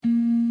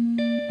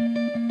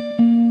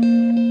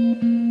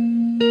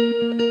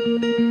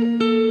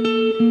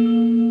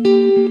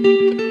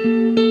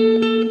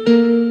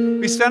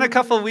spent a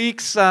couple of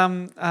weeks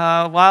a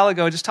while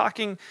ago just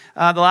talking,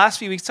 the last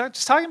few weeks,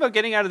 just talking about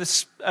getting out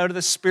of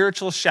the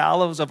spiritual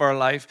shallows of our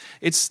life.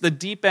 It's the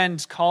deep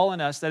end calling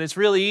us, that it's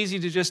really easy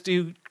to just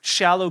do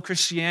shallow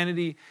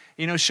Christianity,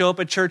 show up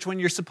at church when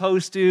you're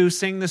supposed to,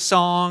 sing the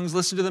songs,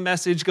 listen to the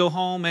message, go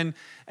home, and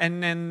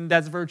then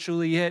that's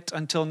virtually it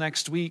until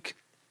next week.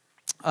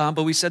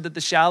 But we said that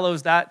the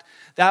shallows, that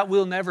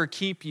will never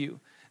keep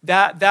you.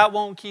 That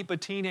won't keep a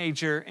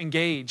teenager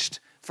engaged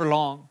for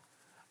long.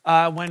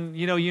 When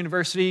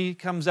university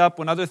comes up,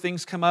 when other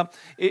things come up,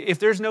 if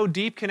there's no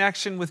deep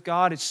connection with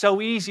God, it's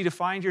so easy to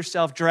find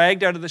yourself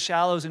dragged out of the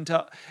shallows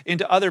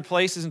into other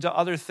places, into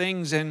other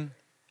things, and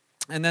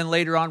then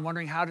later on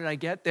wondering, how did I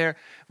get there?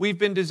 We've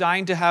been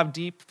designed to have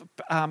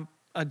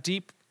a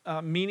deep,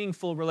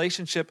 meaningful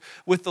relationship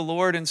with the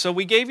Lord, and so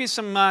we gave you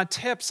some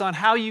tips on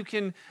how you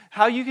can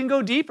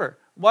go deeper.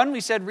 One,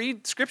 we said,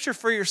 read Scripture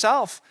for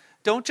yourself.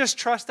 Don't just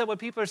trust that what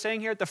people are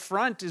saying here at the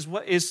front is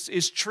what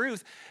is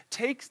truth.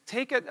 Take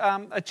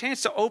a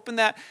chance to open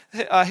that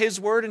His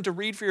Word and to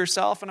read for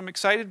yourself. And I'm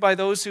excited by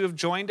those who have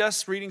joined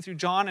us reading through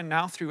John and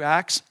now through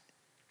Acts.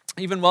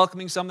 Even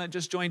welcoming some that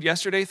just joined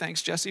yesterday.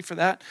 Thanks, Jesse, for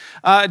that.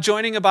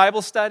 Joining a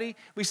Bible study.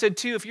 We said,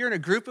 too, if you're in a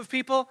group of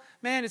people,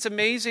 man, it's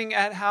amazing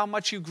at how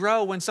much you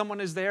grow when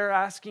someone is there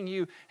asking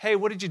you, hey,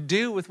 what did you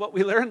do with what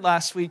we learned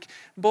last week?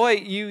 Boy,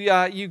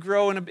 you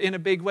grow in a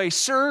big way.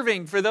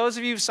 Serving, for those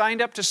of you who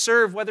signed up to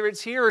serve, whether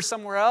it's here or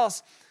somewhere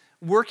else,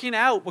 working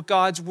out what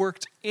God's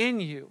worked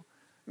in you.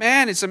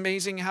 Man, it's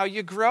amazing how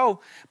you grow.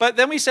 But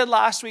then we said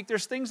last week,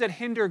 there's things that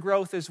hinder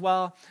growth as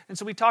well. And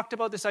so we talked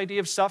about this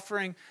idea of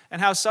suffering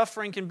and how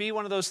suffering can be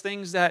one of those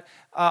things that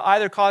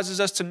either causes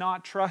us to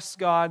not trust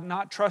God,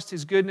 not trust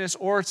His goodness,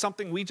 or it's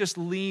something we just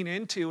lean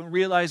into and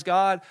realize,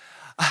 God,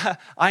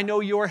 I know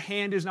your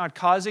hand is not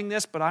causing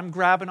this, but I'm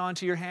grabbing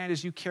onto your hand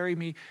as you carry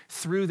me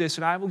through this.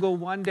 And I will go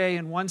one day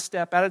and one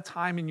step at a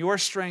time in your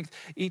strength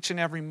each and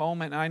every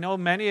moment. And I know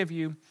many of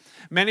you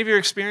are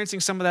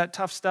experiencing some of that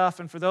tough stuff.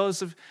 And for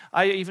those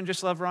I even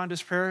just love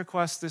Rhonda's prayer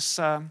request this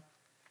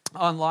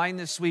online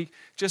this week,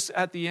 just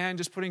at the end,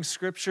 just putting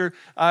Scripture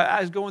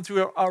as going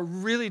through a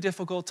really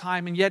difficult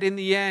time. And yet in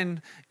the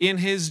end, in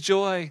His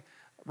joy,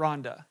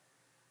 Rhonda,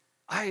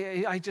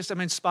 I'm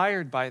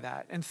inspired by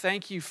that, and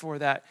thank you for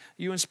that.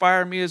 You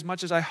inspire me as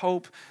much as I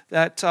hope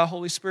that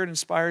Holy Spirit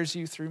inspires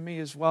you through me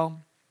as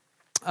well.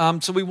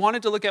 So we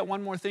wanted to look at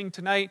one more thing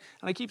tonight,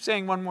 and I keep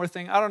saying one more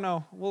thing. I don't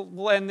know.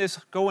 We'll end this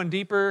going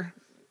deeper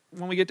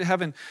when we get to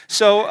heaven.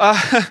 So,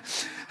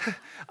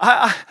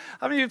 how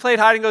many of you played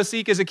hide and go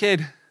seek as a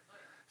kid?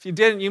 If you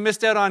didn't, you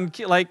missed out on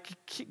kid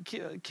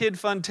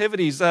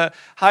funtivities.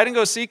 Hide and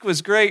go seek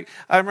was great.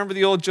 I remember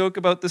the old joke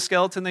about the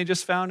skeleton they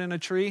just found in a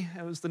tree.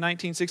 It was the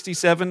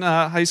 1967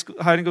 high school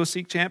hide and go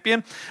seek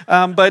champion.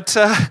 But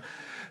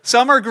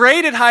some are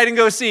great at hide and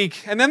go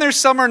seek, and then there's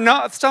some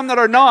that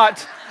are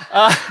not.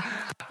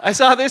 I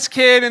saw this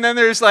kid, and then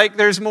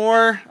there's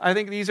more. I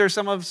think these are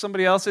some of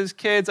somebody else's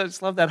kids. I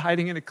just love that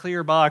hiding in a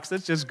clear box.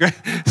 That's just great.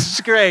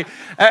 It's great.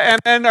 And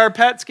then our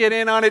pets get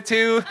in on it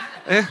too.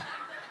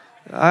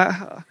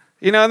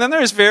 And then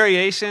there's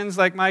variations.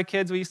 Like my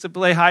kids, we used to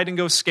play hide and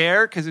go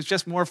scare because it's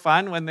just more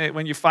fun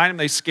when you find them,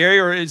 they scare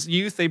you. Or as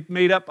youth, they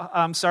made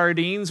up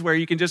sardines where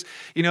you can just,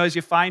 as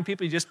you find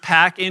people, you just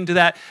pack into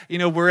that,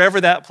 wherever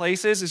that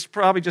place is. It's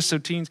probably just so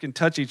teens can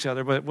touch each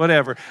other, but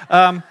whatever.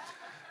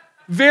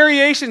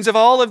 Variations of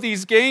all of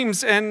these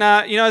games. And,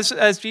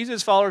 as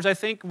Jesus followers, I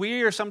think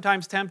we are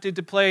sometimes tempted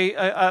to play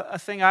a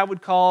thing I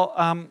would call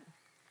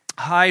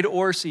hide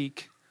or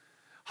seek.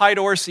 Hide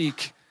or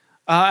seek.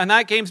 And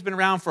that game's been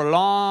around for a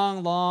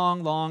long,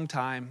 long, long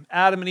time.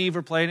 Adam and Eve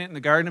were playing it in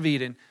the Garden of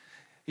Eden.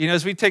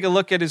 As we take a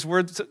look at His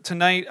Word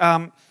tonight,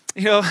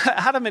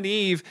 Adam and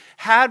Eve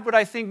had what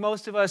I think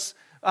most of us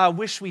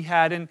wish we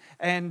had,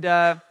 and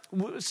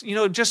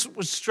just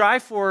would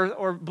strive for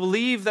or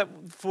believe that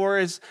for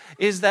is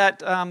that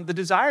the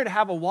desire to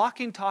have a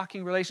walking,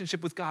 talking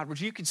relationship with God, where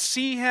you could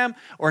see Him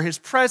or His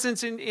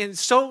presence in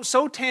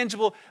so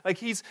tangible.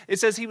 Like it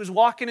says He was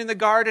walking in the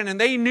garden, and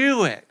they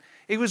knew it.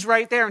 He was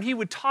right there, and He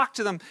would talk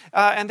to them,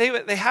 and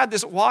they had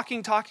this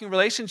walking, talking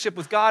relationship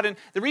with God. And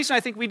the reason I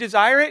think we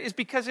desire it is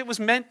because it was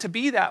meant to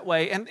be that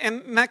way, and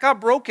that got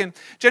broken.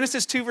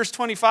 Genesis 2, verse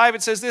 25,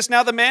 it says this: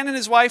 "Now the man and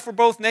his wife were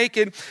both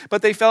naked,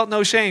 but they felt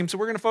no shame." So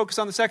we're going to focus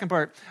on the second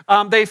part.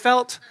 They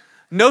felt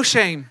no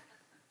shame.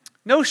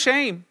 No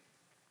shame.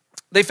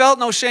 They felt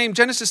no shame.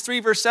 Genesis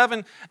 3, verse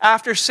 7,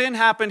 after sin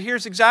happened,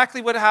 here's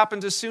exactly what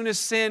happens as soon as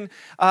sin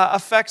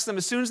affects them.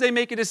 As soon as they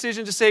make a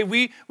decision to say,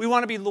 we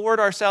want to be Lord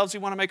ourselves, we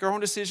want to make our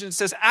own decisions, it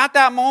says, at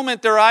that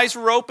moment, their eyes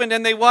were opened,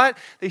 and they what?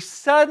 They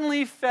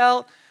suddenly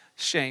felt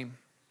shame.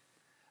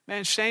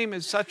 Man, shame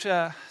is such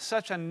a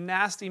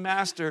nasty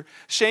master.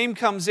 Shame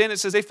comes in. It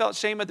says they felt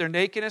shame at their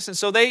nakedness, and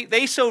so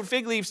they sewed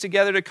fig leaves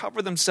together to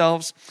cover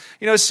themselves.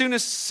 As soon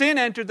as sin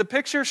entered the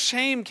picture,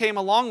 shame came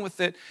along with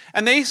it,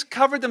 and they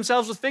covered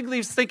themselves with fig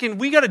leaves, thinking,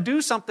 we got to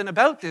do something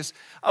about this.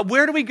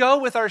 Where do we go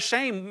with our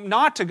shame?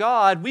 Not to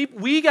God.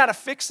 We got to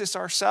fix this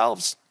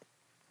ourselves.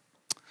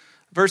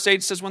 Verse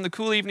 8 says, when the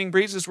cool evening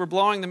breezes were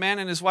blowing, the man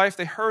and his wife,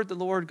 they heard the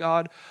Lord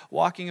God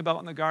walking about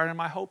in the garden.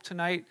 My hope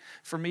tonight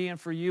for me and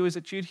for you is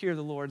that you'd hear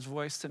the Lord's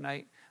voice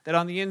tonight. That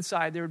on the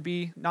inside there would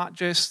be not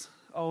just,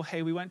 oh,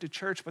 hey, we went to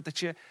church, but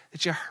that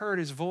you heard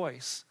his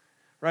voice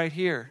right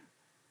here.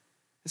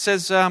 It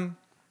says,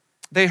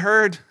 they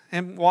heard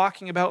him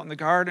walking about in the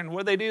garden.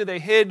 What did they do? They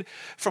hid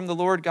from the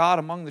Lord God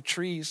among the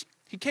trees.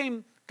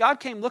 God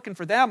came looking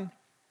for them.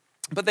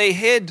 But they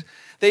hid,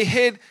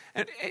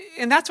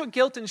 and that's what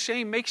guilt and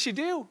shame makes you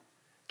do.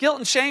 Guilt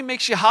and shame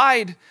makes you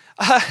hide.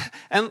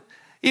 And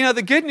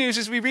the good news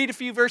is we read a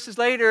few verses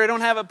later, I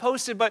don't have it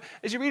posted, but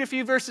as you read a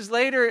few verses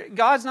later,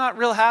 God's not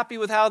real happy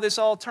with how this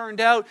all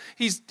turned out.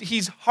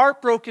 He's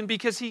heartbroken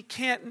because he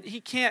can't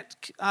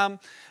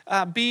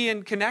be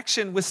in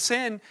connection with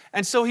sin,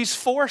 and so he's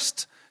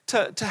forced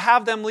to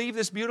have them leave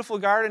this beautiful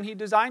garden he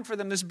designed for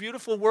them, this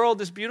beautiful world,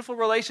 this beautiful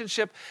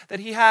relationship that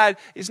he had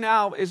is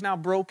now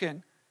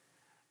broken.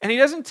 And he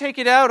doesn't take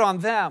it out on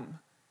them.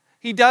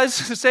 He does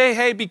say,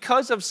 hey,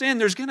 because of sin,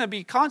 there's going to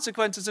be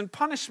consequences and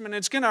punishment.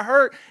 It's going to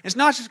hurt. It's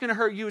not just going to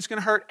hurt you. It's going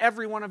to hurt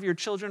every one of your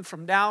children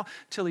from now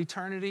till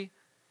eternity.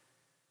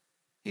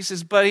 He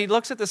says, but he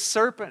looks at the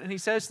serpent and he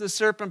says to the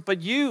serpent,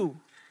 but you,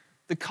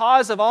 the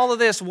cause of all of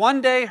this, one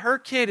day her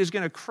kid is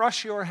going to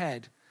crush your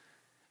head.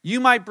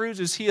 You might bruise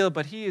his heel,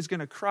 but he is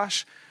going to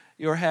crush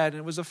your head. And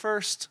it was the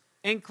first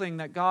inkling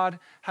that God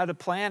had a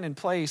plan in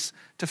place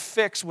to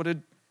fix what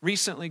had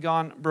recently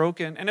gone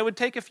broken. And it would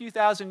take a few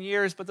thousand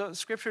years, but the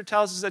scripture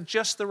tells us that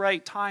just the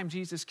right time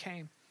Jesus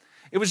came.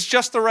 It was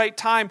just the right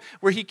time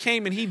where he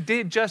came and he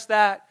did just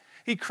that.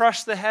 He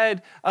crushed the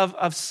head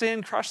of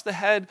sin, crushed the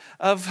head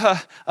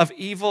of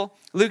evil.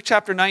 Luke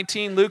chapter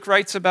 19, Luke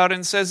writes about it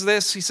and says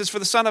this. He says, for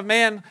the Son of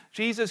Man,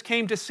 Jesus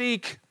came to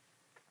seek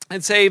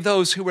and save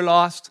those who were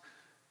lost.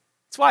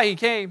 That's why he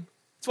came.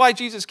 That's why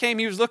Jesus came.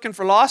 He was looking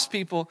for lost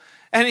people.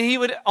 And he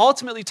would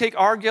ultimately take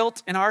our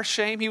guilt and our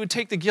shame. He would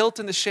take the guilt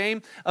and the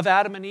shame of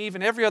Adam and Eve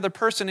and every other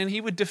person, and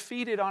he would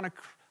defeat it on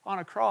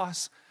a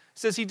cross. It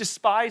says he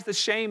despised the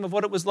shame of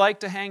what it was like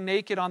to hang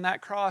naked on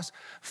that cross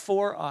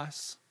for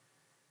us.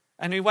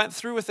 And he went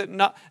through with it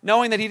not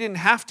knowing that he didn't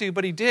have to,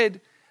 but he did.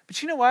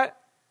 But you know what?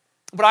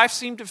 What I've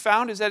seemed to have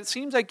found is that it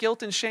seems like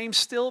guilt and shame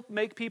still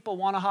make people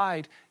want to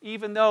hide,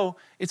 even though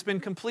it's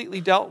been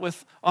completely dealt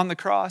with on the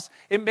cross.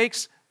 It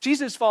makes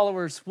Jesus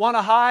followers want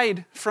to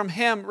hide from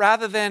him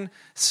rather than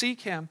seek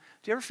him.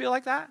 Do you ever feel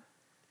like that?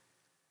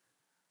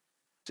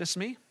 Just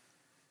me?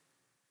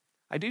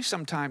 I do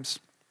sometimes.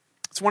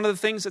 It's one of the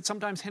things that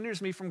sometimes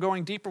hinders me from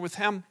going deeper with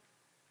him.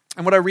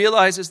 And what I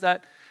realize is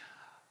that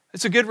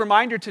it's a good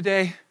reminder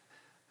today,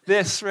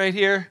 this right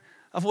here,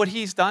 of what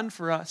he's done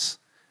for us.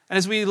 And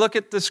as we look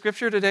at the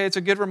scripture today, it's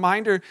a good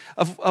reminder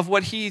of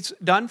what he's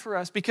done for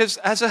us. Because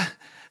as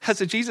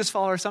a Jesus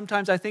follower,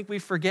 sometimes I think we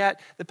forget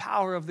the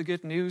power of the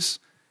good news.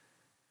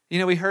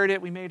 We heard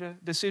it, we made a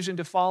decision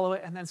to follow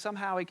it, and then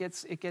somehow it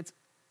gets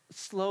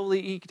slowly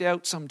eked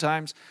out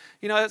sometimes.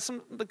 That's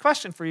the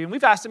question for you, and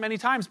we've asked it many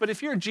times, but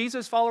if you're a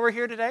Jesus follower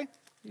here today,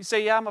 you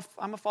say, yeah,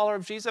 I'm a follower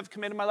of Jesus, I've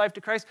committed my life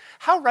to Christ.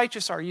 How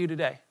righteous are you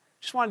today?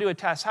 Just want to do a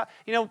test.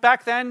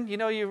 Back then,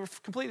 you were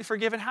completely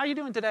forgiven. How are you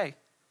doing today?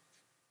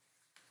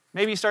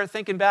 Maybe you start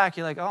thinking back,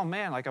 you're like, oh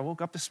man, I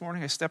woke up this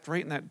morning, I stepped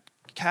right in that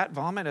cat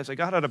vomit as I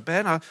got out of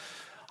bed.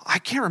 I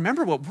can't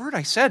remember what word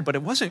I said, but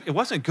it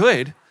wasn't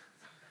good.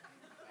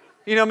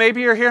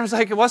 Maybe you're here and it's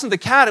like, it wasn't the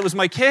cat, it was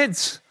my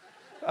kids.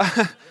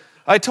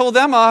 I told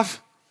them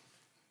off.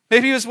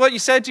 Maybe it was what you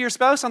said to your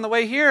spouse on the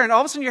way here, and all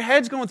of a sudden your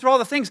head's going through all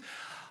the things.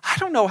 I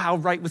don't know how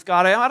right with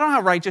God I am. I don't know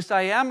how righteous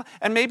I am.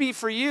 And maybe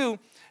for you,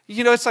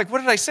 it's like, what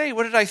did I say?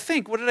 What did I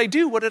think? What did I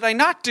do? What did I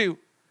not do?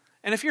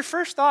 And if your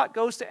first thought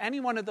goes to any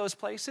one of those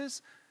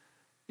places,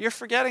 you're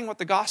forgetting what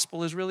the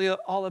gospel is really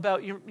all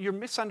about. You're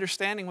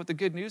misunderstanding what the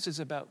good news is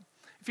about.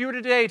 If you were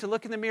today to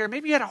look in the mirror,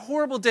 maybe you had a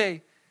horrible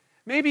day.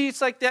 Maybe it's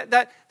like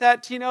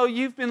that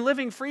you've been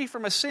living free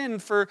from a sin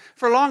for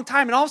a long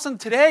time, and all of a sudden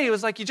today it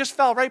was like you just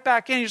fell right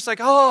back in. You're just like,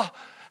 oh,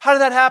 how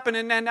did that happen?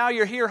 And now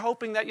you're here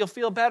hoping that you'll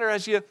feel better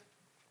as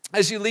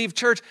you leave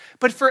church.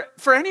 But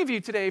for any of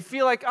you today,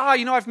 feel like,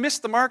 I've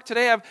missed the mark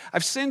today,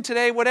 I've sinned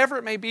today, whatever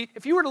it may be.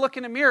 If you were to look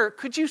in a mirror,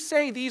 could you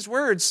say these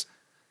words?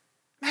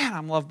 Man,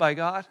 I'm loved by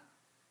God.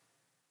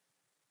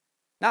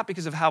 Not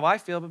because of how I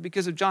feel, but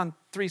because of John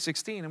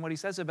 3:16 and what he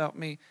says about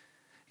me.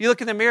 You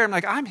look in the mirror, I'm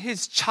like, I'm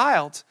his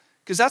child.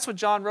 Because that's what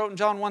John wrote in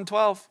John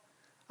 1:12.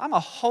 I'm a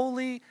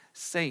holy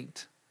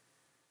saint.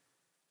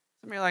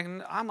 Some of you are like,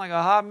 I'm like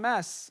a hot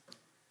mess.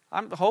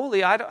 I'm holy.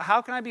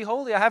 How can I be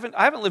holy? I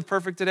haven't lived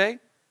perfect today.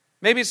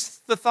 Maybe it's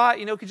the thought,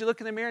 could you look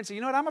in the mirror and say,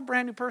 I'm a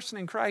brand new person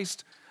in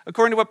Christ.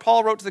 According to what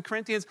Paul wrote to the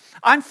Corinthians,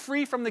 I'm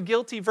free from the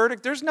guilty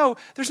verdict. There's no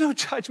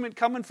judgment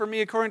coming for me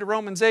according to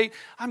Romans 8.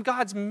 I'm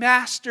God's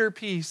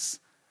masterpiece.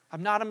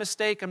 I'm not a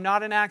mistake. I'm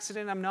not an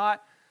accident.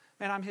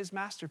 I'm his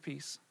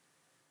masterpiece.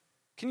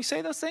 Can you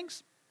say those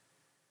things?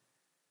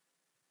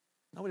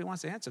 Nobody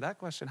wants to answer that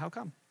question. How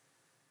come?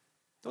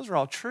 Those are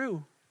all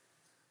true.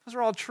 Those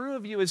are all true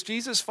of you as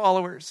Jesus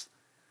followers.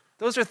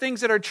 Those are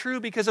things that are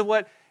true because of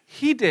what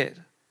he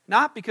did,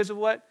 not because of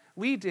what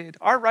we did.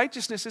 Our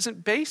righteousness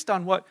isn't based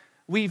on what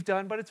we've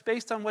done, but it's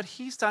based on what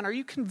he's done. Are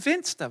you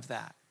convinced of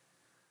that?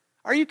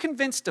 Are you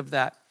convinced of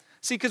that?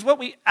 See, because what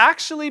we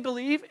actually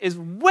believe is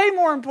way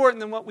more important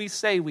than what we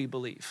say we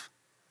believe.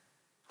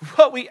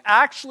 What we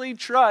actually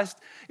trust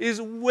is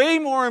way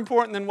more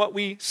important than what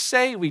we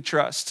say we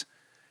trust.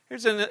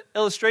 Here's an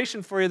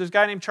illustration for you. There's a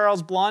guy named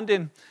Charles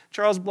Blondin.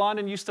 Charles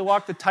Blondin used to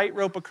walk the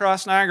tightrope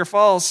across Niagara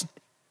Falls.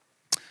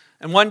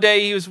 And one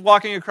day he was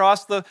walking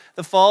across the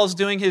falls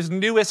doing his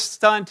newest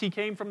stunt. He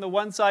came from the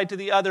one side to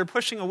the other,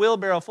 pushing a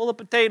wheelbarrow full of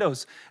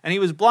potatoes. And he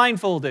was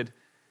blindfolded.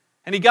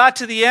 And he got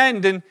to the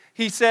end and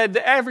he said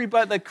to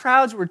everybody, the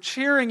crowds were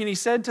cheering, and he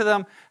said to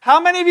them, "How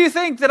many of you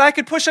think that I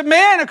could push a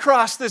man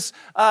across this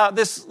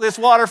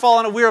waterfall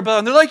in a wheelbarrow?"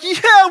 And they're like,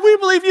 "Yeah, we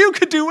believe you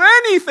could do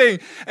anything."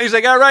 And he's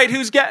like, "All right,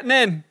 who's getting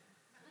in?"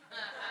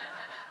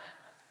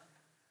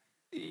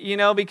 You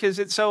know, because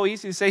it's so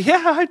easy to say,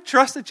 "Yeah, I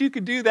trust that you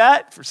could do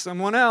that for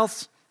someone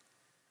else."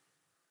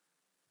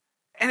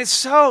 And it's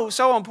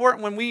so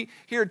important when we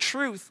hear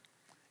truth,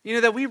 you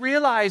know, that we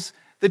realize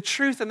the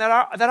truth and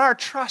that our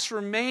trust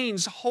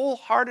remains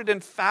wholehearted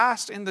and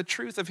fast in the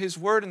truth of his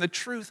word and the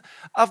truth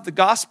of the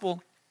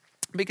gospel,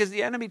 because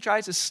the enemy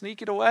tries to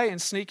sneak it away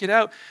and sneak it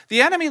out.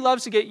 The enemy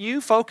loves to get you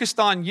focused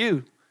on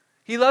you.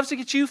 He loves to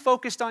get you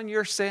focused on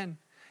your sin.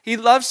 He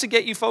loves to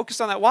get you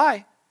focused on that.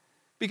 Why?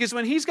 Because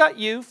when he's got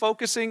you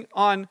focusing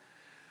on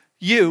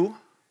you,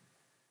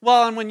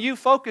 well, and when you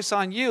focus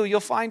on you, you'll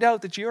find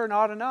out that you're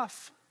not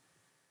enough.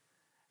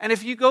 And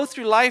if you go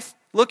through life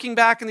looking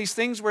back in these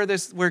things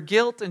where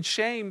guilt and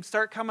shame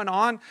start coming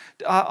on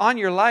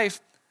your life,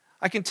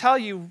 I can tell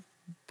you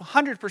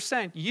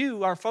 100%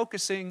 you are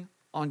focusing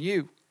on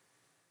you.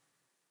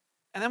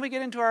 And then we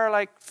get into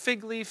our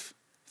fig leaf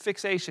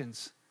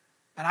fixations.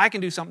 And I can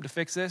do something to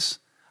fix this.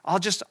 I'll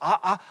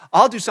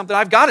do something.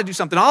 I've got to do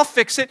something. I'll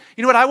fix it.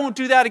 You know what? I won't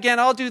do that again.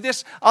 I'll do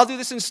this. I'll do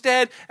this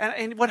instead.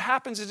 And what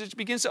happens is it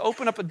begins to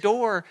open up a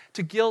door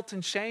to guilt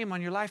and shame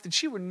on your life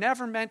that you were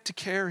never meant to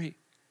carry.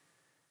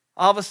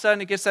 All of a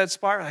sudden it gets that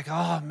spark, like,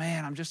 "Oh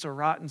man, I'm just a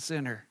rotten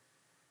sinner."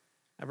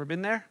 Ever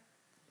been there?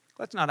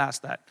 Let's not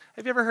ask that.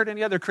 Have you ever heard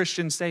any other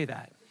Christians say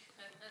that?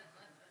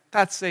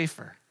 That's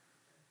safer.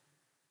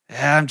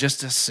 "Yeah, I'm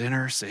just a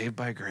sinner saved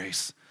by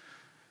grace."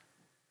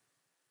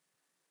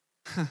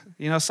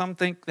 You know, some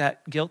think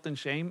that guilt and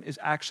shame is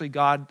actually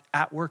God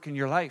at work in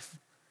your life.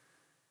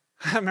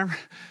 I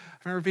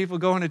remember people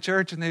going to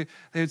church and they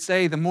would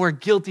say the more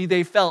guilty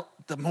they felt,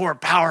 the more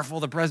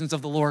powerful the presence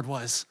of the Lord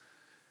was.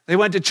 They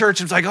went to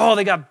church and it's like, "Oh,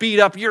 they got beat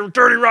up. You're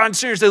dirty, rotten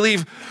sinners." They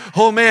leave,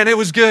 "Oh man, it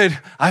was good.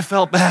 I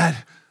felt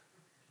bad."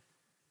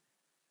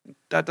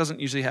 That doesn't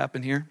usually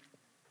happen here.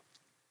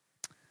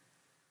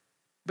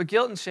 But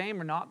guilt and shame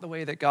are not the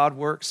way that God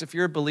works. If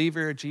you're a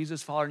believer, a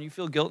Jesus follower, and you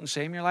feel guilt and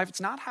shame in your life,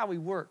 it's not how he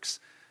works.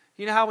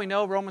 You know how we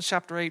know? Romans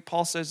chapter 8,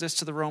 Paul says this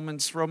to the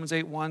Romans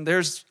 8:1.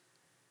 There's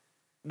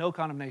no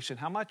condemnation.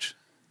 How much?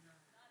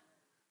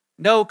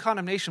 No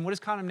condemnation. What is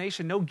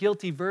condemnation? No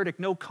guilty verdict,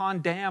 no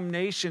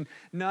condemnation.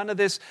 None of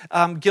this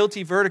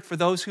guilty verdict for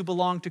those who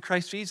belong to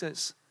Christ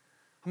Jesus.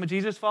 I'm a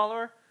Jesus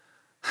follower.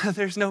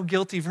 There's no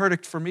guilty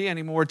verdict for me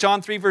anymore.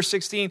 John 3 verse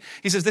 16,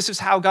 he says, "This is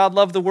how God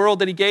loved the world,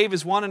 that he gave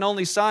his one and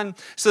only Son,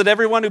 so that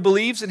everyone who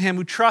believes in him,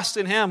 who trusts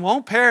in him,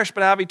 won't perish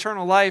but have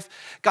eternal life."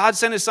 God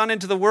sent his Son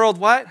into the world,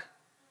 what?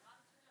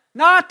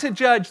 Not to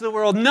judge the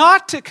world,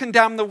 not to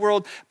condemn the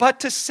world,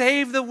 but to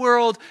save the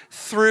world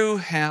through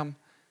him.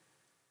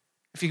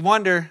 If you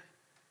wonder,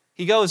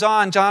 he goes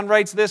on, John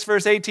writes this,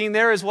 verse 18,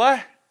 there is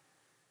what?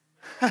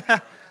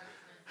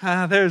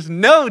 There's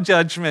no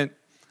judgment.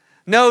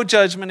 No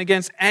judgment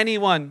against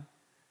anyone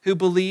who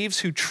believes,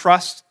 who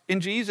trusts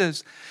in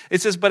Jesus. It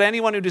says, but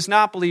anyone who does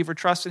not believe or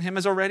trust in him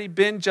has already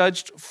been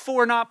judged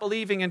for not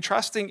believing and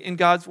trusting in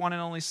God's one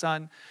and only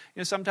Son.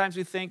 You know, sometimes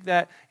we think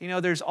that,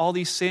 there's all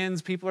these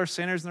sins, people are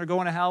sinners and they're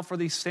going to hell for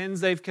these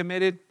sins they've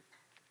committed.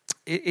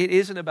 It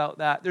isn't about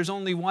that. There's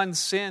only one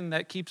sin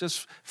that keeps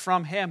us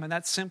from him, and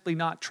that's simply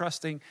not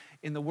trusting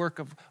in the work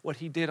of what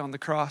he did on the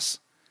cross.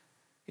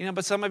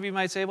 But some of you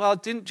might say, well,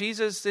 didn't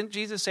Jesus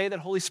say that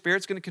Holy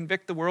Spirit's going to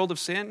convict the world of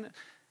sin?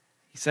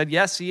 He said,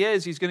 yes, he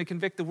is. He's going to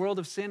convict the world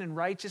of sin and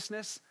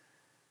righteousness.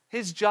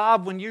 His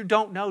job when you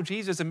don't know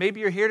Jesus, and maybe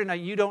you're here tonight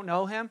and you don't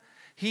know him,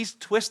 he's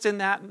twisting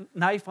that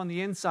knife on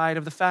the inside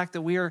of the fact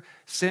that we are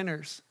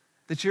sinners,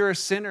 that you're a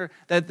sinner,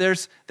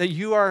 that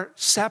you are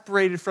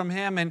separated from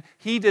him, and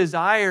he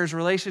desires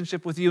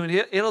relationship with you, and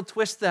it'll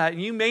twist that.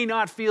 And you may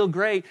not feel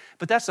great,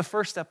 but that's the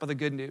first step of the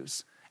good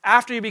news.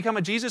 After you become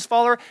a Jesus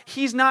follower,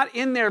 he's not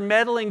in there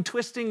meddling,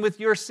 twisting with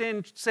your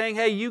sin, saying,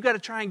 hey, you got to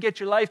try and get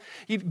your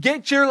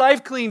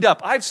life cleaned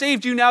up. I've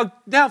saved you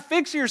now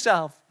fix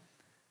yourself.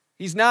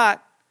 He's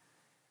not.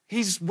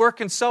 He's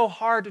working so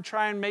hard to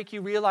try and make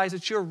you realize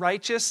that you're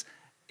righteous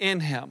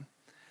in him,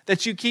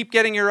 that you keep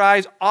getting your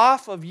eyes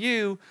off of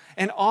you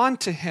and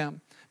onto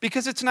him,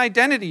 because it's an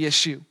identity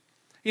issue.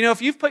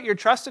 If you've put your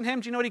trust in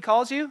him, do you know what he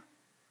calls you?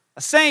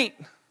 A saint.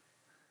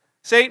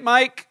 Saint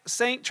Mike,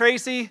 Saint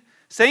Tracy,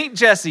 Saint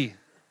Jesse.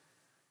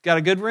 Got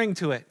a good ring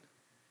to it.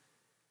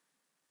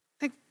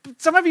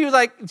 Some of you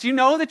do you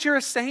know that you're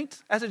a saint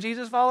as a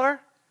Jesus follower?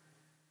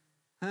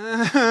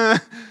 If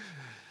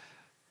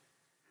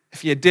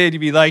you did, you'd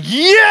be like,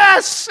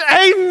 yes,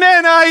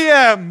 amen, I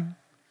am.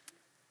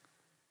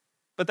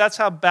 But that's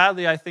how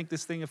badly I think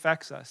this thing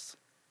affects us.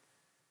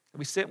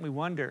 We sit and we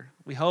wonder.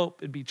 We hope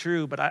it'd be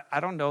true, but I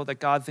don't know that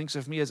God thinks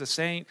of me as a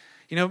saint.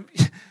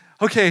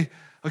 Okay,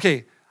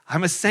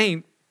 I'm a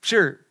saint,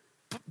 sure,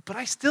 but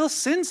I still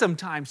sin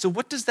sometimes. So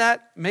what does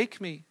that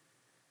make me?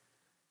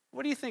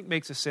 What do you think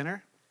makes a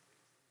sinner?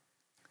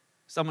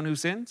 Someone who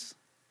sins?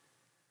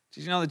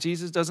 Did you know that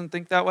Jesus doesn't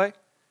think that way?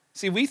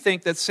 See, we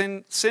think that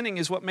sinning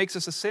is what makes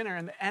us a sinner,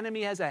 and the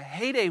enemy has a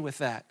heyday with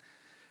that.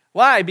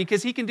 Why?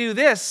 Because he can do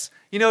this.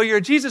 You're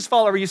a Jesus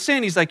follower, you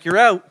sin, he's like, you're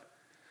out.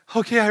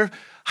 Okay,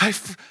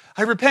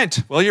 I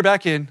repent. Well, you're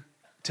back in.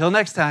 Till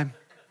next time.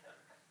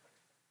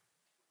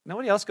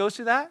 Nobody else goes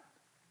through that?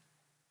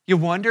 You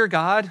wonder,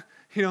 God,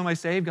 am I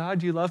saved? God,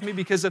 do you love me?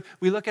 Because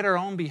we look at our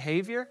own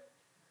behavior.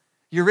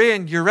 You're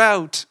in, you're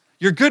out.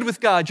 You're good with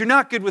God, you're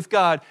not good with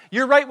God.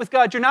 You're right with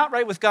God, you're not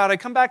right with God. I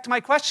come back to my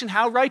question,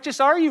 how righteous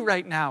are you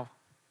right now?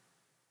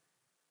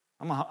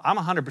 I'm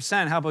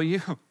 100%. How about you?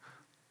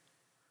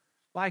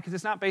 Why? Because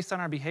it's not based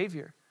on our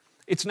behavior.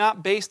 It's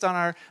not based on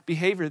our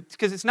behavior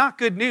because it's not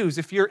good news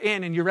if you're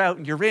in and you're out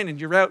and you're in and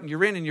you're out and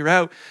you're in and you're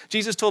out.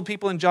 Jesus told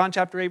people in John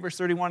chapter 8, verse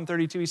 31 and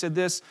 32, he said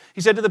this.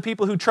 He said to the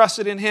people who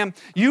trusted in him,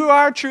 you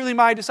are truly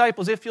my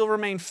disciples if you'll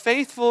remain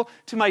faithful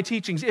to my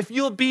teachings, if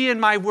you'll be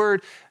in my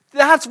word.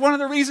 That's one of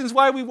the reasons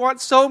why we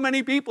want so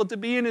many people to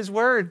be in his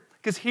word.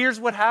 Because here's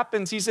what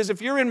happens. He says,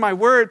 if you're in my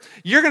word,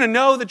 you're going to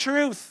know the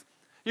truth.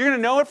 You're going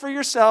to know it for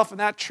yourself,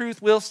 and that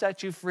truth will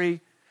set you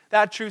free.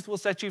 That truth will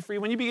set you free.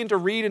 When you begin to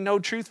read and know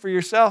truth for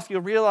yourself, you'll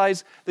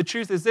realize the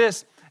truth is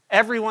this.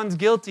 Everyone's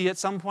guilty at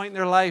some point in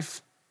their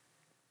life.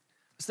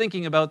 I was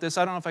thinking about this.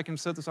 I don't know if I can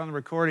set this on the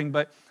recording,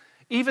 but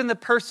even the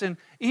person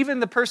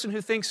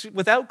who thinks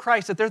without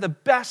Christ that they're the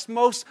best,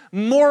 most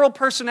moral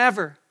person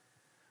ever,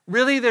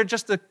 really, they're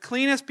just the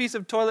cleanest piece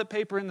of toilet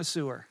paper in the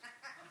sewer.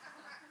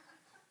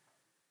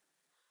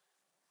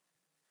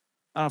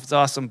 I don't know if it's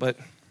awesome, but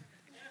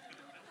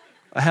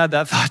I had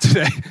that thought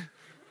today.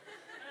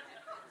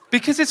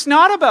 Because it's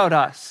not about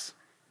us.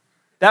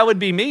 That would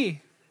be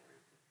me.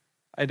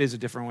 It is a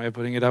different way of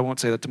putting it. I won't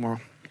say that tomorrow.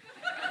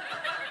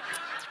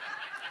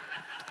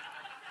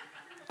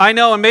 I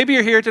know, and maybe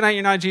you're here tonight,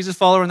 you're not a Jesus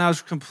follower, and that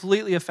was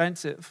completely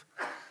offensive.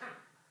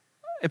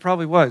 It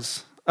probably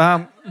was.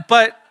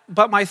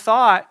 But my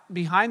thought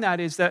behind that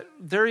is that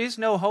there is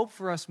no hope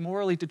for us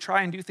morally to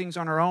try and do things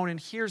on our own, and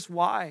here's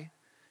why.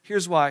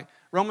 Here's why.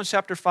 Romans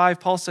chapter 5,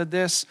 Paul said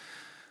this.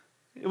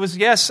 It was,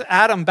 yes,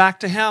 Adam,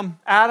 back to him.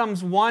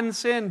 Adam's one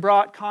sin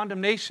brought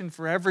condemnation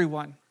for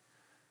everyone.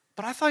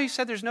 But I thought you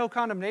said there's no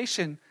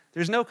condemnation.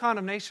 There's no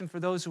condemnation for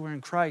those who are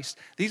in Christ.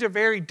 These are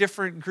very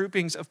different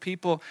groupings of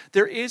people.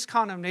 There is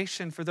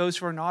condemnation for those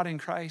who are not in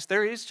Christ.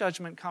 There is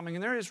judgment coming,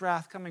 and there is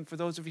wrath coming for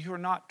those of you who are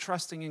not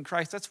trusting in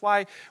Christ. That's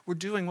why we're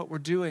doing what we're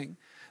doing.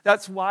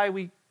 That's why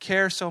we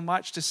care so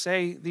much to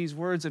say these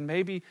words, and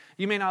maybe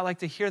you may not like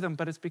to hear them,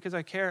 but it's because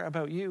I care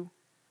about you.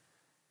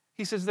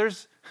 He says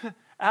there's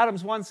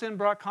Adam's one sin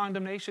brought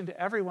condemnation to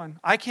everyone.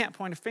 I can't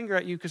point a finger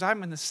at you because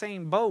I'm in the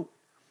same boat.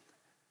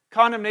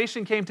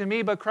 Condemnation came to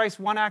me, but Christ's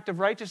one act of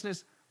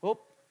righteousness,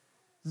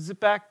 zip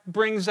back,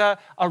 brings a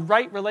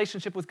right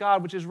relationship with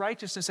God, which is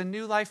righteousness and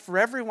new life for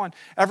everyone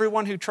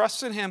who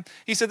trusts in him.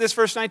 He said this,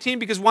 verse 19,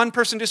 because one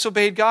person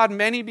disobeyed God,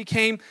 many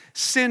became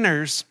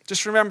sinners.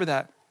 Just remember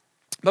that.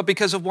 But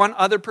because of one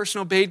other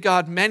person obeyed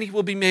God, many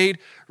will be made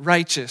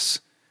righteous.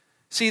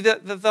 See,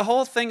 the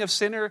whole thing of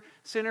sinner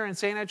and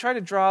saint, I try to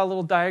draw a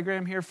little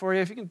diagram here for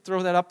you. If you can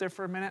throw that up there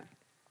for a minute.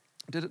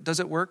 Does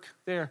it work?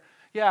 There.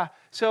 Yeah.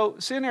 So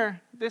sinner,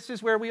 this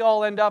is where we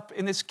all end up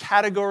in this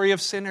category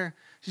of sinner.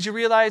 Did you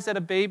realize that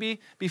a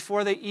baby,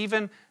 before they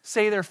even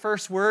say their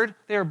first word,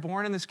 they are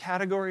born in this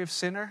category of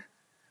sinner?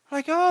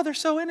 Like, oh, they're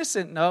so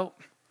innocent. No.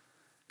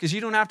 Because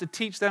you don't have to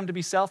teach them to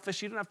be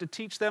selfish. You don't have to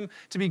teach them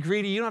to be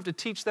greedy. You don't have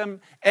to teach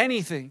them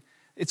anything.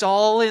 It's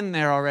all in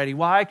there already.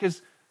 Why?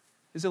 Because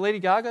is it Lady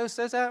Gaga who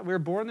says that? We were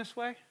born this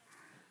way?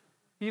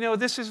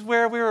 This is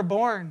where we were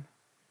born.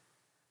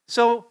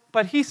 So,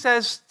 but he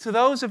says to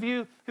those of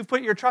you who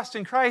put your trust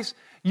in Christ,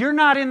 you're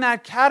not in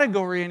that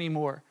category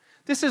anymore.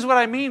 This is what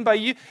I mean by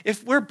you.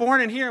 If we're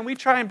born in here and we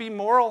try and be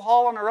moral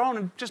all on our own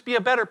and just be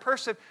a better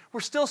person, we're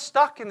still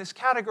stuck in this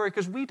category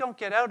because we don't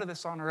get out of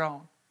this on our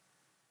own.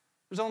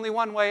 There's only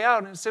one way out,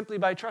 and it's simply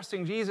by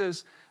trusting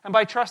Jesus and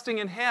by trusting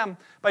in him,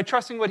 by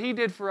trusting what he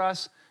did for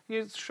us.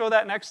 You show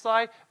that next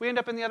slide. We end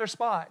up in the other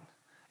spot.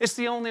 It's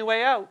the only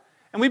way out.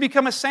 And we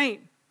become a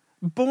saint,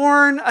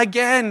 born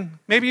again.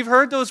 Maybe you've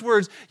heard those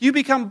words. You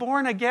become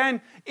born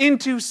again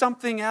into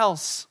something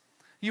else.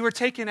 You were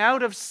taken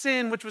out of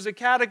sin, which was a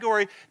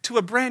category, to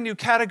a brand new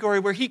category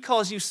where he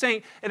calls you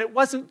saint. And it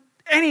wasn't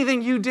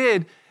anything you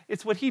did.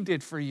 It's what he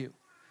did for you.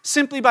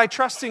 Simply by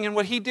trusting in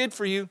what he did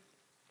for you,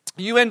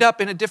 you end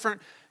up in a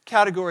different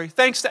category.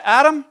 Thanks to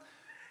Adam,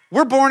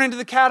 we're born into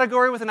the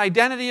category with an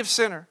identity of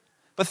sinner.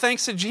 But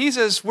thanks to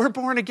Jesus, we're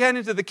born again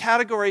into the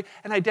category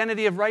and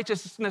identity of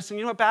righteousness. And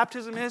you know what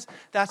baptism is?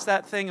 That's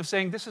that thing of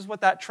saying, this is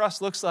what that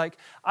trust looks like.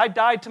 I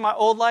died to my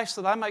old life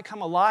so that I might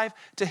come alive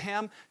to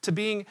him, to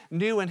being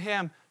new in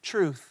him.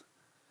 Truth.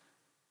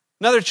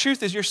 Another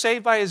truth is you're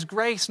saved by his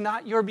grace,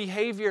 not your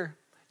behavior.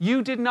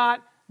 You did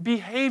not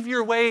behave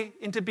your way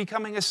into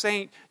becoming a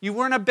saint. You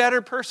weren't a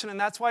better person, and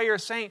that's why you're a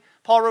saint.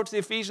 Paul wrote to the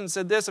Ephesians,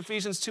 said this,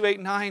 Ephesians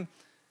 2:8-9.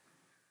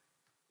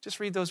 Just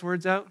read those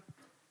words out.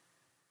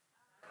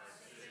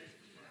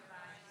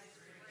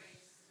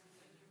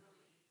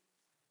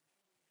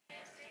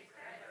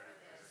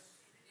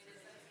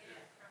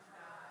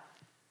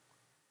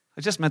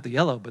 I just meant the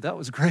yellow, but that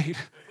was great.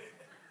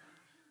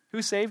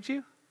 Who saved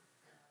you?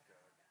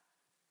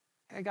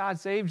 Hey, God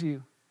saved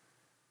you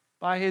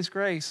by his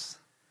grace.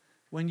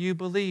 When you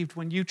believed,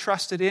 when you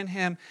trusted in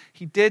him,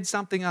 he did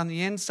something on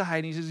the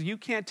inside. He says, you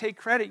can't take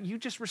credit. You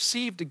just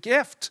received a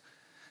gift.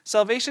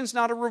 Salvation's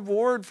not a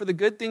reward for the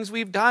good things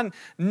we've done.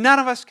 None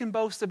of us can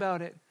boast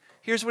about it.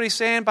 Here's what he's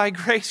saying. By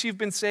grace, you've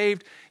been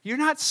saved. You're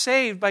not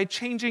saved by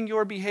changing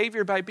your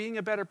behavior, by being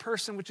a better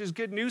person, which is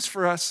good news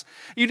for us.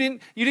 You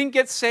didn't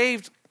get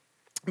saved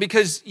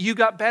because you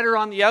got better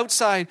on the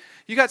outside.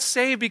 You got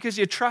saved because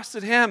you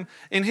trusted him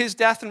in his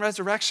death and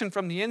resurrection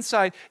from the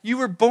inside. You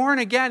were born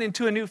again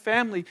into a new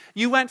family.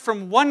 You went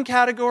from one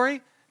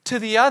category to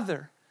the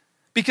other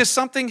because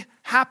something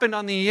happened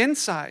on the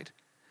inside.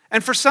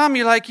 And for some,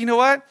 you're like, you know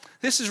what?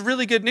 This is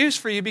really good news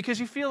for you because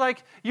you feel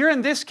like you're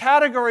in this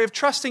category of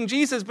trusting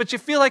Jesus, but you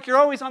feel like you're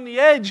always on the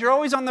edge. You're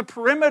always on the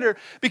perimeter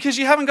because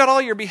you haven't got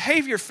all your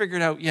behavior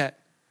figured out yet.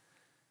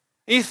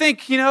 And you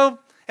think,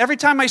 every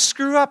time I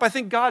screw up, I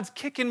think God's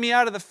kicking me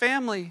out of the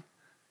family.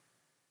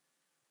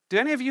 Do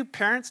any of you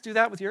parents do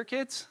that with your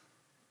kids?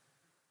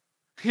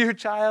 Your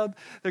child,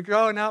 they're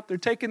growing up, they're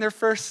taking their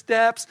first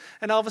steps,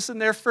 and all of a sudden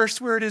their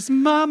first word is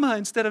mama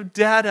instead of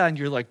dada, and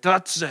you're like,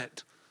 that's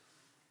it.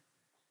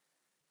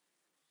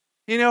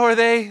 Or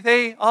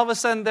they all of a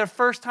sudden, their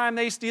first time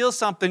they steal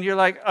something, you're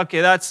like,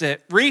 okay, that's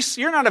it. Reese,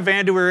 you're not a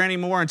Vanderweer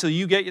anymore until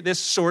you get this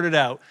sorted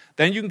out.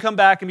 Then you can come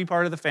back and be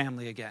part of the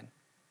family again.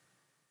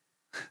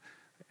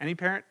 Any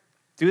parent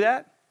do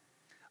that?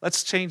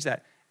 Let's change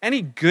that.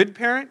 Any good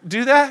parent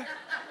do that?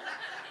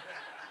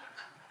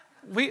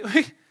 We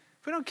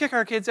don't kick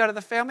our kids out of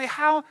the family.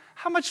 How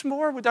much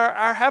more would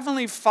our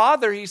Heavenly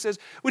Father, he says,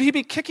 would he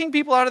be kicking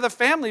people out of the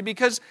family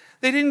because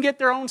they didn't get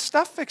their own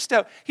stuff fixed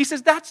out? He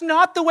says, that's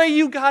not the way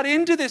you got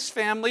into this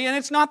family, and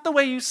it's not the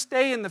way you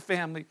stay in the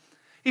family.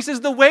 He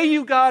says, the way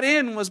you got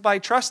in was by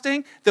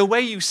trusting. The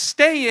way you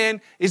stay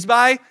in is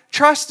by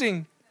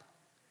trusting.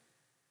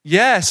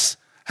 Yes.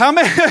 How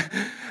many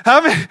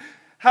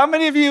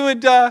of you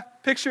would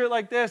picture it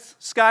like this?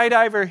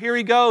 Skydiver, here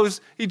he goes.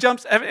 He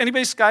jumps.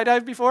 Anybody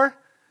skydived before?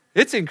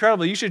 It's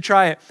incredible. You should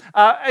try it.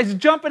 It's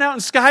jumping out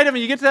and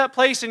skydiving. You get to that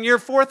place and you're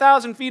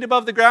 4,000 feet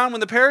above the ground when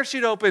the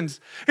parachute opens.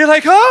 You're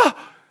like, oh,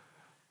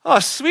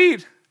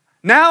 sweet.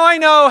 Now I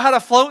know how to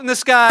float in the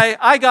sky.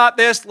 I got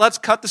this. Let's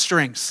cut the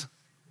strings.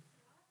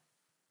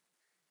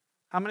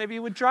 How many of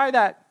you would try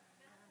that?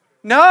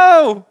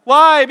 No.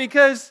 Why?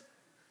 Because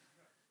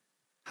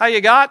how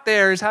you got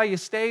there is how you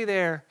stay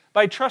there.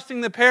 By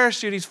trusting the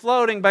parachute, he's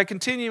floating. By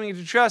continuing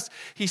to trust,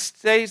 he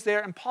stays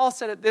there. And Paul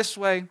said it this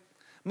way,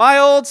 my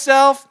old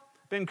self,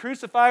 been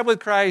crucified with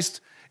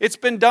Christ. It's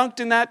been dunked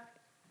in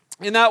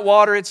that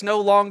water. It's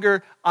no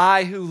longer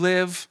I who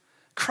live.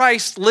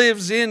 Christ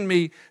lives in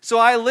me. So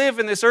I live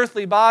in this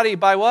earthly body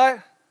by what?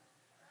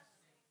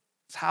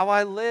 It's how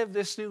I live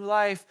this new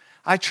life.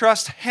 I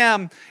trust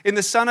him in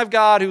the Son of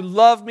God who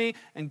loved me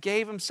and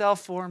gave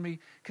himself for me.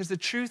 Because the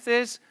truth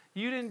is,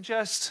 you didn't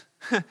just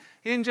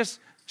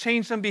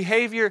change some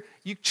behavior.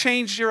 You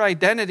changed your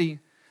identity.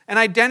 And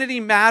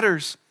identity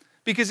matters.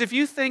 Because if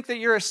you think that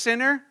you're a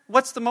sinner,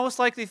 what's the most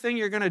likely thing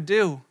you're going to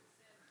do?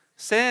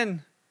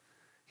 Sin.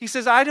 He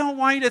says, I don't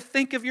want you to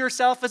think of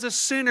yourself as a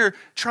sinner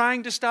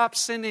trying to stop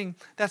sinning.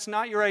 That's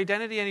not your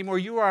identity anymore.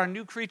 You are a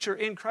new creature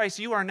in Christ.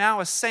 You are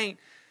now a saint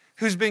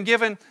who's been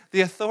given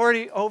the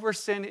authority over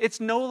sin. It's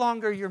no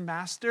longer your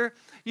master.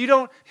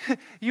 You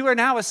are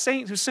now a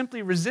saint who's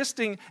simply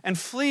resisting and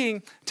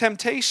fleeing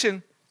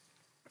temptation.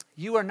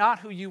 You are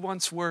not who you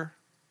once were.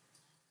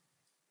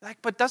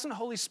 But doesn't the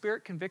Holy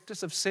Spirit convict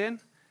us of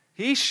sin?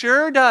 He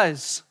sure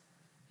does.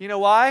 You know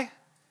why?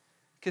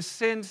 Because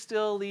sin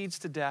still leads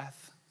to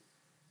death.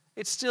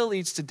 It still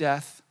leads to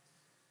death.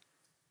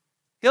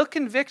 He'll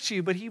convict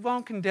you, but he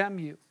won't condemn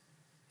you.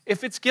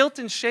 If it's guilt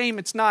and shame,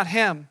 it's not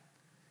him.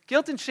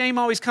 Guilt and shame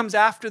always comes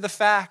after the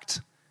fact.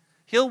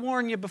 He'll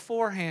warn you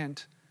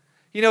beforehand.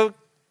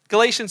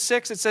 Galatians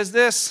 6, it says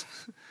this.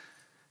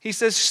 He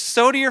says,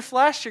 sow to your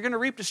flesh, you're going to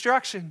reap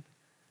destruction.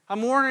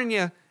 I'm warning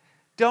you.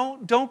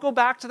 Don't go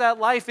back to that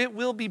life. It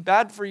will be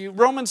bad for you.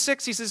 Romans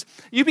 6, he says,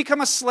 you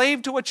become a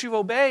slave to what you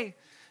obey.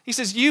 He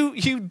says,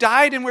 you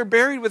died and were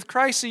buried with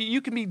Christ so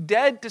you can be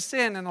dead to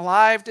sin and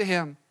alive to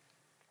him.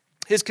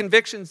 His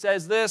conviction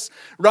says this,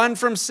 run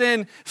from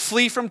sin,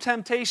 flee from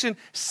temptation,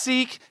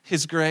 seek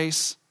his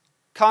grace.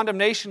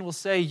 Condemnation will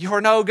say,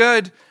 you're no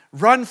good.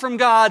 Run from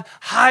God,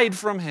 hide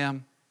from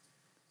him.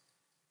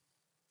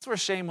 That's where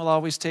shame will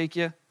always take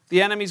you.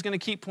 The enemy's going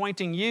to keep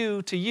pointing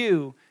you to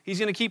you. He's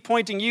going to keep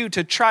pointing you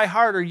to try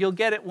harder. You'll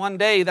get it one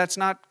day. That's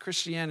not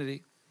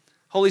Christianity.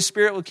 Holy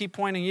Spirit will keep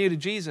pointing you to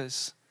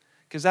Jesus,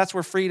 because that's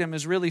where freedom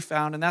is really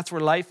found, and that's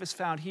where life is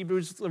found.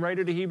 The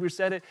writer to Hebrews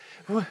said it.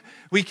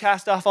 We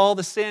cast off all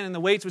the sin and the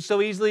weights which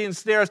so easily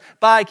ensnare us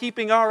by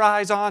keeping our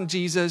eyes on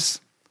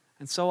Jesus.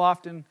 And so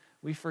often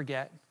we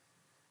forget.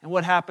 And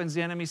what happens?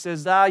 The enemy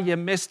says, you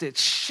missed it.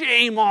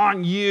 Shame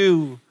on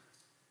you.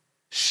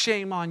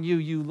 Shame on you,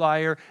 you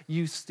liar,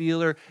 you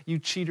stealer, you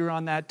cheater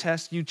on that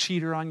test, you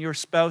cheater on your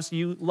spouse,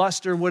 you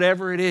luster,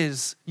 whatever it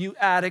is, you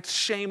addict,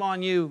 shame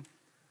on you.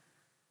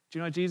 Do you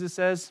know what Jesus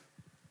says?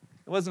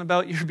 It wasn't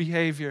about your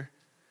behavior.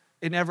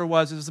 It never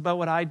was. It was about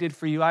what I did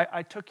for you.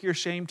 I took your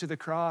shame to the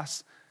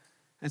cross.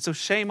 And so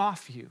shame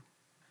off you.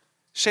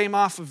 Shame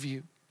off of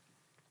you.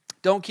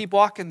 Don't keep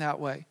walking that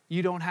way.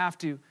 You don't have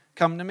to.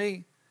 Come to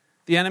me.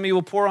 The enemy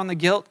will pour on the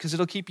guilt because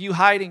it'll keep you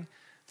hiding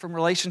from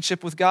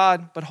relationship with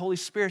God, but Holy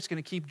Spirit's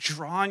going to keep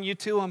drawing you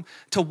to Him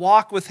to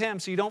walk with Him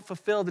so you don't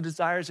fulfill the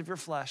desires of your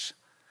flesh.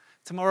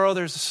 Tomorrow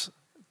there's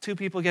 2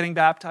 people getting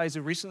baptized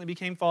who recently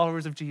became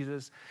followers of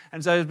Jesus. And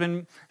as I've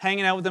been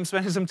hanging out with them,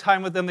 spending some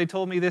time with them, they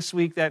told me this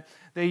week that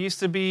they used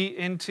to be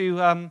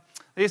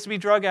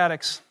drug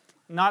addicts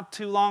not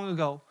too long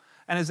ago.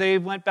 And as they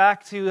went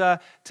back to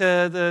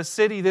the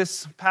city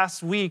this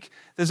past week,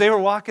 as they were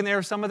walking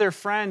there, some of their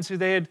friends who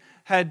they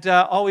had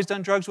always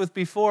done drugs with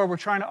before were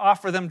trying to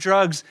offer them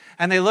drugs.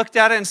 And they looked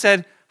at it and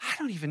said, I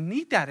don't even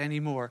need that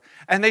anymore.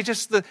 And they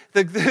just,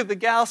 the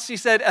gal, she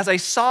said, as I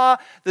saw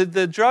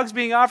the drugs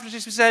being offered, she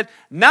said,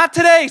 not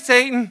today,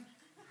 Satan.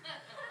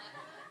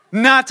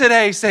 Not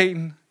today,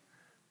 Satan.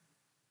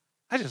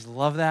 I just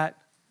love that.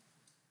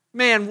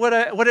 Man, what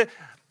a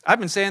I've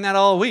been saying that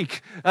all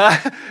week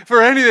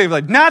for anything.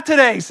 Like, not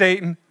today,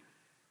 Satan.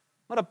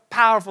 What a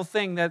powerful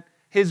thing that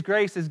His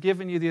grace has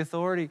given you the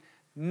authority.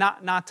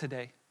 Not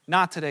today.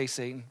 Not today,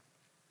 Satan.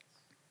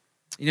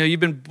 You know, you've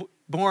been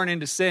born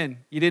into sin.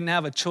 You didn't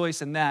have a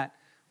choice in that.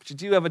 But you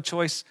do have a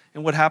choice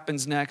in what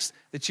happens next.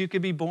 That you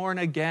could be born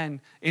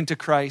again into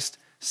Christ.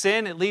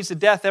 Sin, it leads to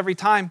death every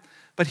time.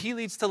 But He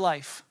leads to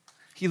life.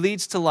 He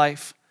leads to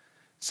life.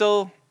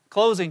 So,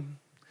 closing.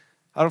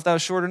 I don't know if that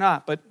was short or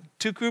not, but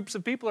 2 groups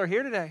of people are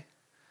here today.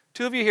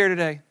 2 of you here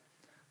today.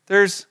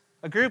 There's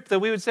a group that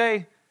we would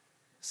say,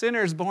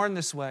 sinners born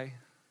this way.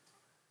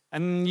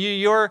 And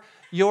your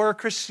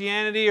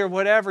Christianity or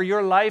whatever,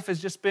 your life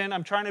has just been,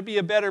 I'm trying to be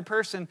a better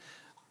person.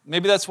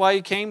 Maybe that's why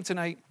you came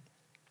tonight.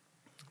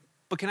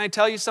 But can I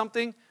tell you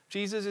something?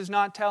 Jesus is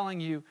not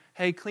telling you,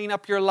 hey, clean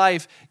up your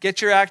life,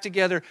 get your act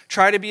together,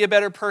 try to be a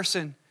better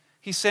person.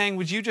 He's saying,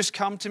 would you just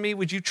come to me?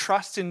 Would you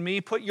trust in me?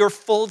 Put your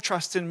full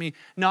trust in me.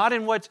 Not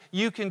in what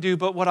you can do,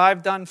 but what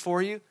I've done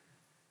for you.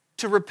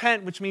 To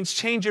repent, which means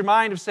change your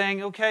mind of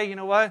saying, okay, you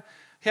know what?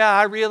 Yeah,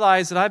 I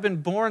realize that I've been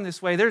born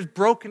this way. There's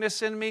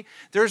brokenness in me.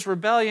 There's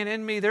rebellion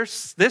in me.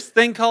 There's this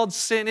thing called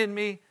sin in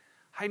me.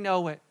 I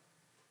know it.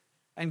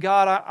 And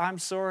God, I'm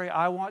sorry.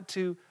 I want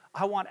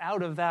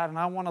out of that, and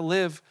I want to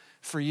live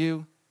for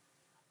you.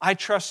 I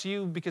trust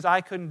you because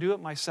I couldn't do it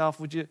myself.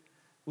 Would you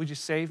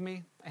save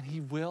me? And He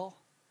will.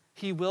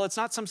 He will. It's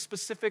not some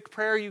specific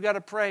prayer you got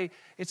to pray.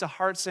 It's a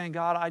heart saying,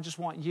 God, I just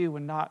want you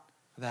and not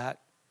that.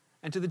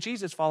 And to the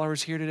Jesus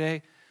followers here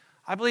today,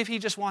 I believe He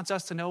just wants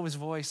us to know His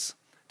voice,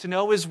 to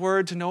know His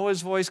word, to know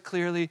His voice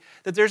clearly,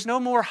 that there's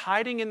no more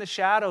hiding in the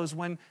shadows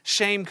when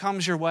shame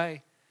comes your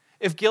way.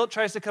 If guilt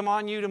tries to come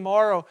on you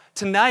tomorrow,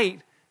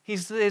 tonight,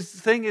 His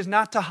thing is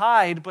not to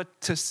hide,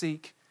 but to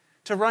seek,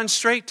 to run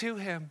straight to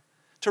Him,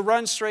 to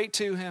run straight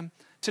to Him.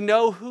 To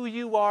know who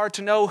you are,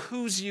 to know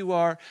whose you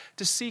are,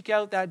 to seek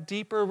out that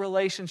deeper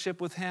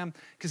relationship with Him,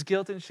 because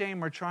guilt and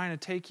shame are trying to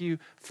take you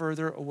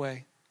further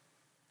away.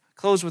 I'll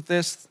close with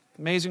this.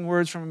 Amazing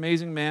words from an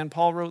amazing man.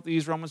 Paul wrote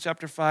these, Romans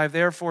chapter 5.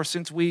 Therefore,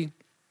 since we've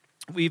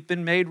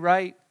been made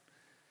right,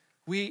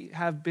 we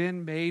have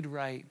been made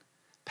right.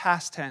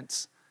 Past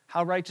tense.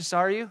 How righteous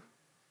are you?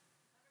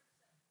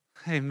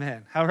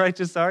 Amen. How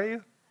righteous are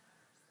you?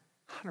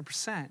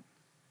 100%.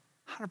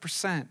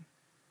 100%.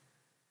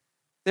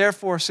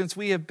 Therefore, since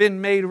we have been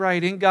made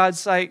right in God's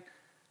sight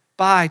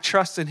by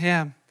trust in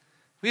Him,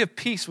 we have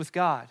peace with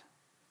God.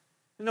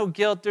 There's no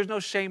guilt, there's no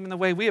shame in the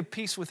way. We have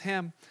peace with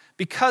Him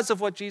because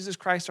of what Jesus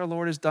Christ our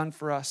Lord has done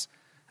for us.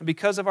 And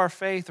because of our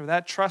faith or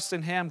that trust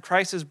in Him,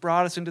 Christ has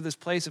brought us into this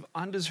place of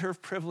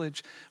undeserved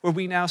privilege where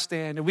we now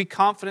stand. And we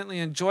confidently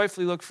and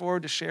joyfully look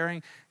forward to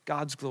sharing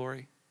God's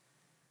glory.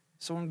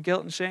 So when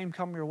guilt and shame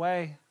come your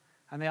way,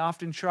 and they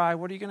often try,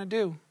 what are you going to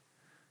do?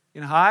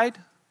 You're going to hide?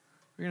 Or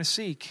you're going to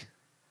seek?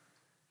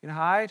 You're going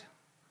to hide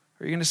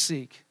or you're going to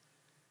seek?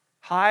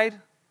 Hide,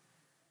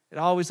 it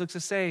always looks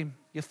the same.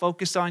 You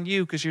focus on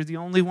you because you're the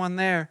only one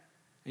there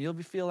and you'll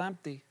feel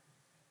empty.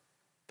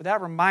 But that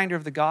reminder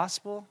of the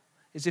gospel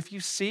is if you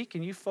seek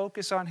and you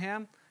focus on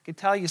Him, I can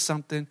tell you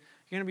something.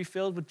 You're going to be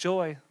filled with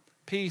joy,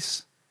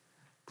 peace,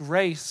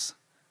 grace,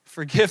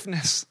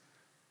 forgiveness,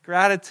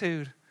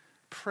 gratitude,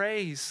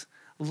 praise,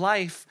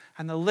 life,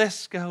 and the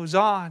list goes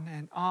on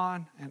and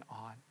on and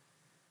on.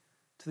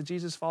 To the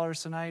Jesus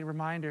followers tonight,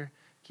 reminder,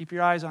 Keep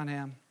your eyes on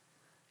him.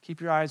 Keep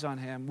your eyes on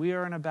him. We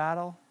are in a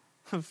battle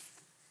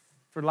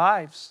for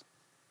lives.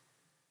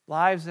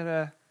 Lives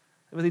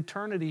with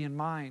eternity in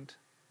mind.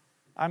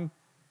 I'm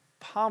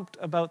pumped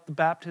about the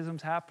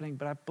baptisms happening,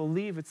 but I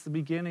believe it's the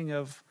beginning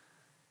of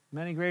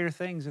many greater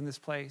things in this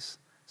place.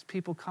 As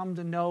people come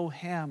to know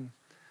him,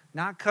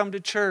 not come to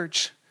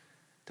church.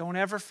 Don't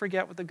ever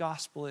forget what the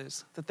gospel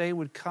is, that they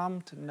would come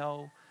to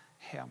know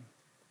him.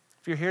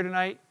 If you're here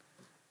tonight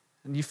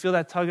and you feel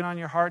that tugging on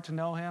your heart to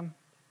know him,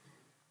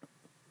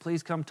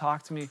 please come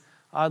talk to me.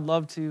 I'd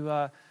love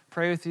to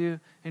pray with you,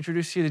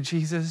 introduce you to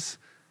Jesus.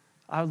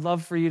 I would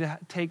love for you to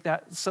take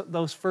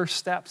those first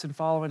steps in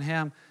following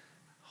him.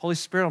 Holy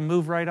Spirit will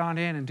move right on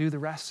in and do the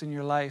rest in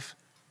your life.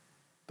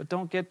 But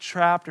don't get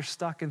trapped or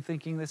stuck in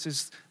thinking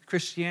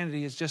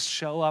Christianity is just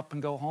show up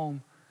and go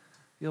home.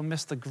 You'll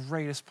miss the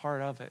greatest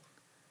part of it.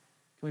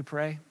 Can we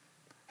pray?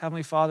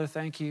 Heavenly Father,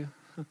 thank you.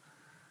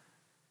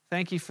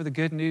 Thank you for the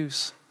good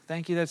news.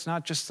 Thank you that it's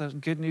not just a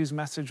good news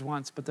message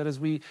once, but that as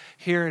we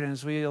hear it and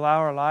as we allow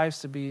our lives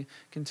to be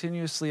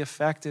continuously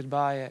affected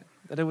by it,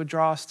 that it would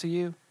draw us to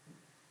you.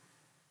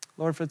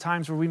 Lord, for the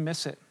times where we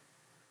miss it,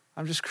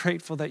 I'm just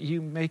grateful that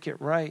you make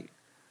it right.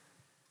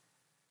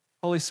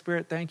 Holy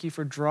Spirit, thank you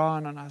for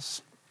drawing on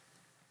us,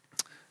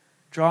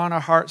 drawing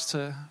our hearts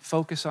to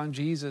focus on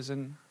Jesus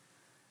and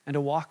to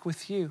walk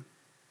with you.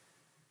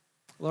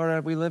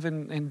 Lord, we live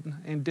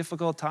in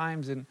difficult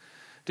times and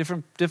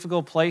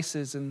difficult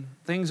places and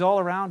things all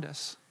around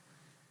us.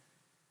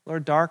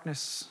 Lord,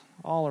 darkness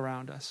all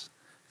around us.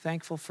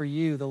 Thankful for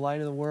you, the light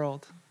of the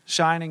world,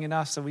 shining in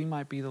us so we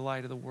might be the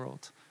light of the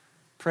world.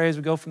 Pray as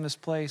we go from this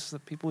place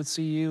that people would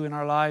see you in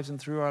our lives and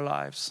through our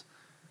lives.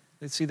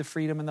 They'd see the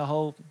freedom and the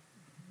hope.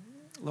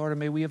 Lord, and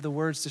may we have the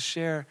words to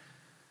share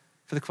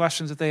for the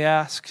questions that they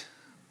ask.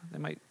 They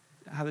might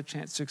have the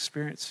chance to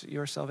experience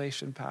your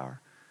salvation power.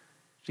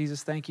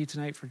 Jesus, thank you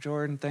tonight for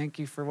Jordan. Thank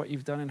you for what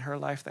you've done in her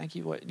life. Thank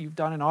you for what you've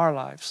done in our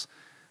lives.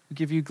 We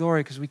give you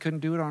glory because we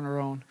couldn't do it on our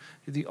own.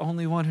 You're the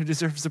only one who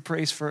deserves the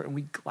praise for it, and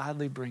we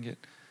gladly bring it.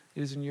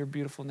 It is in your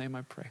beautiful name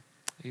I pray.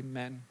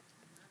 Amen.